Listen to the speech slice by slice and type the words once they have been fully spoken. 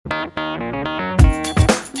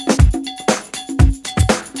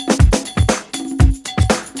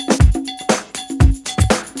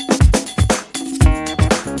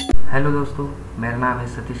Hello दोस्तों, मेरा नाम है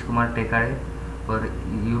सतीश कुमार टेकाड़े और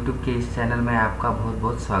यूट्यूब के इस चैनल में आपका बहुत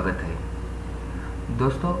बहुत स्वागत है।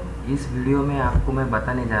 दोस्तों, इस वीडियो में आपको मैं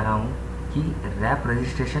बताने जा रहा हूँ कि रैप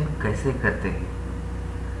रजिस्ट्रेशन कैसे करते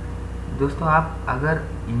हैं। दोस्तों, आप अगर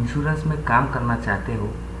इंश्योरेंस में काम करना चाहते हो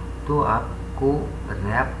तो आपको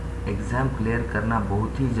रैप एग्ज़ाम क्लियर करना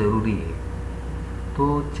बहुत ही ज़रूरी है। तो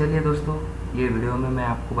चलिए दोस्तों, ये वीडियो में मैं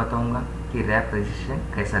आपको बताऊँगा कि रैप रजिस्ट्रेशन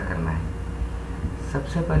कैसा करना है।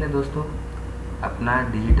 सबसे पहले दोस्तों, अपना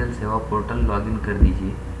डिजिटल सेवा पोर्टल लॉगिन कर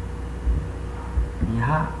दीजिए।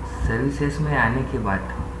 यहाँ सर्विसेज में आने के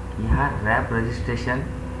बाद यहाँ रैप रजिस्ट्रेशन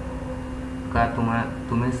का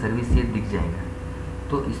तुम्हें सर्विस ये दिख जाएगा,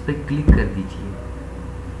 तो इस पर क्लिक कर दीजिए।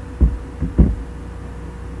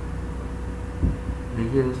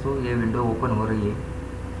 देखिए दोस्तों, ये विंडो ओपन हो रही है।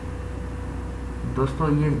 दोस्तों,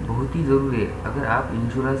 ये बहुत ही ज़रूरी है। अगर आप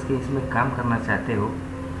इंश्योरेंस के इसमें काम करना चाहते हो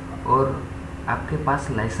और आपके पास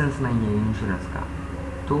लाइसेंस नहीं है इंश्योरेंस का,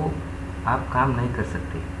 तो आप काम नहीं कर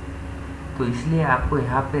सकते। तो इसलिए आपको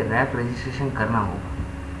यहाँ पे रैप रजिस्ट्रेशन करना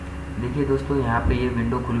होगा। देखिए दोस्तों, यहाँ पे ये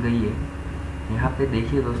विंडो खुल गई है। यहाँ पे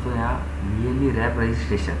देखिए दोस्तों, यहाँ VLE रैप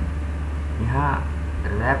रजिस्ट्रेशन, यहाँ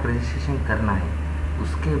रैप रजिस्ट्रेशन करना है।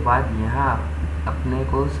 उसके बाद यहाँ अपने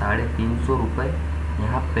को 350 रुपये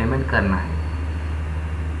यहाँ पेमेंट करना है।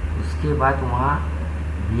 उसके बाद वहाँ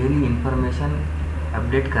VLE इंफॉर्मेशन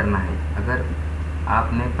अपडेट करना है। अगर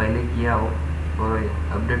आपने पहले किया हो और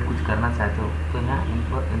अपडेट कुछ करना चाहते हो तो यहाँ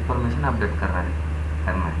इंफॉर्मेशन अपडेट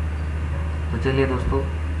करना है। तो चलिए दोस्तों,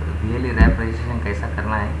 VLE रैप रजिस्ट्रेशन कैसा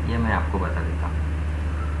करना है ये मैं आपको बता देता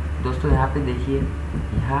हूँ। दोस्तों, यहाँ पे देखिए,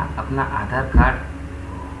 यहाँ अपना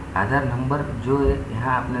आधार नंबर जो है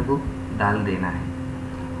यहाँ अपने को डाल देना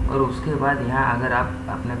है। और उसके बाद यहाँ अगर आप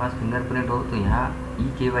अपने पास फिंगरप्रिंट हो तो यहाँ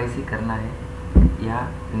KYC करना है। यहाँ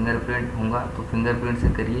फिंगरप्रिंट होगा तो फिंगरप्रिंट से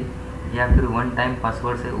करिए, या फिर 1 टाइम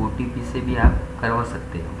पासवर्ड से OTP से भी आप करवा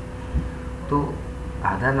सकते हो। तो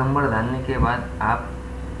आधार नंबर डालने के बाद आप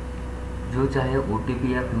जो चाहे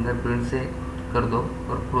OTP या फिंगरप्रिंट से कर दो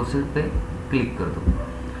और प्रोसीड पे क्लिक कर दो।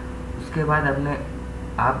 उसके बाद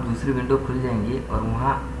आप दूसरी विंडो खुल जाएंगी और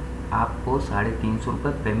वहाँ आपको 350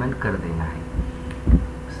 रुपये पेमेंट कर देना है।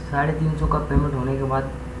 350 का पेमेंट होने के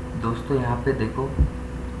बाद दोस्तों, यहाँ पे देखो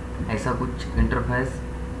ऐसा कुछ इंटरफेस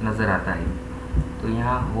नज़र आता है। तो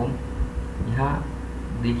यहाँ होम, यहाँ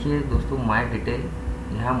देखिए दोस्तों, माय डिटेल,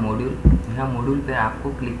 यहाँ मॉड्यूल पे आपको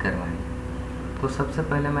क्लिक करना है। तो सबसे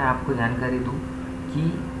पहले मैं आपको जानकारी दूँ कि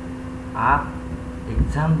आप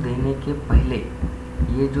एग्ज़ाम देने के पहले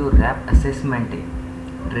ये जो रैप असेसमेंट है,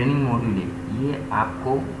 ट्रेनिंग मॉड्यूल है, ये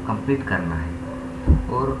आपको कंप्लीट करना है।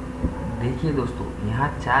 और देखिए दोस्तों,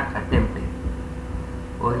 यहाँ 4 अटेम्प्ट है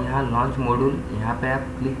और यहाँ लॉन्च मॉड्यूल, यहाँ पे आप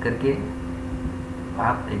क्लिक करके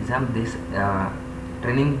आप एग्ज़ाम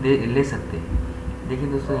ट्रेनिंग ले सकते हैं। देखिए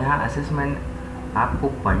दोस्तों, यहाँ असेसमेंट आपको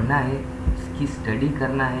पढ़ना है, इसकी स्टडी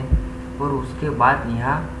करना है और उसके बाद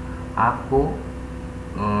यहाँ आपको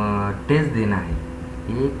टेस्ट देना है।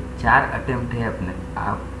 ये 4 अटेम्प्ट है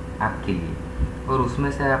आपके लिए, और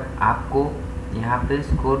उसमें से आपको यहाँ पे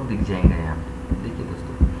स्कोर दिख जाएगा। यहाँ पे देखिए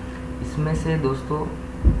दोस्तों, इसमें से दोस्तों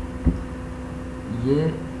ये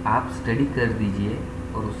आप स्टडी कर दीजिए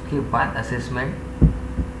और उसके बाद असेसमेंट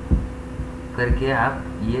करके आप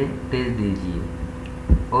ये टेस्ट दीजिए।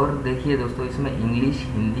 और देखिए दोस्तों, इसमें इंग्लिश,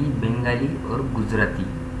 हिंदी, बंगाली और गुजराती,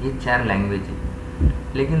 ये 4 लैंग्वेज है।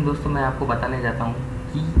 लेकिन दोस्तों, मैं आपको बताने जाता हूँ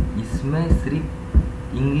कि इसमें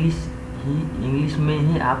सिर्फ इंग्लिश में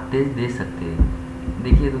ही आप टेस्ट दे सकते हैं।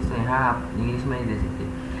 देखिए दोस्तों, यहाँ आप इंग्लिश में ही दे सकते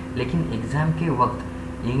हैं, लेकिन एग्ज़ाम के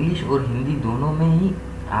वक्त इंग्लिश और हिंदी दोनों में ही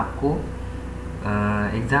आपको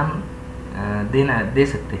एग्ज़ाम दे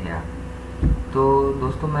सकते हैं आप। तो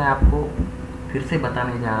दोस्तों, मैं आपको फिर से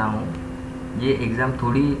बताने जा रहा हूँ, ये एग्ज़ाम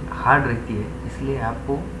थोड़ी हार्ड रहती है, इसलिए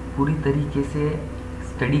आपको पूरी तरीके से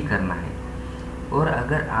स्टडी करना है। और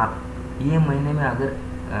अगर आप ये महीने में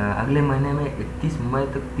अगले महीने में 30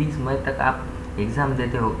 मई तक आप एग्ज़ाम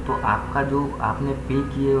देते हो तो आपका जो आपने पे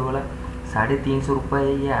किए वाला 350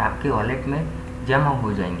 रुपये ये आपके वॉलेट में जमा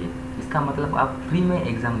हो जाएंगे। इसका मतलब आप फ्री में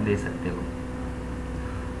एग्ज़ाम दे सकते हो।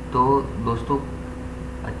 तो दोस्तों,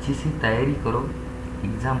 अच्छी सी तैयारी करो,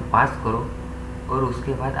 एग्ज़ाम पास करो और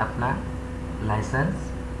उसके बाद अपना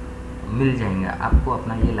लाइसेंस मिल जाएगा, आपको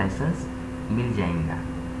अपना ये लाइसेंस मिल जाएगा।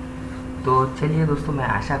 तो चलिए दोस्तों, मैं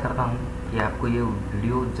आशा करता हूँ कि आपको ये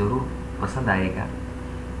वीडियो ज़रूर पसंद आएगा।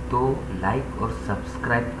 तो लाइक और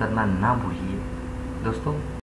सब्सक्राइब करना ना भूलिए दोस्तों।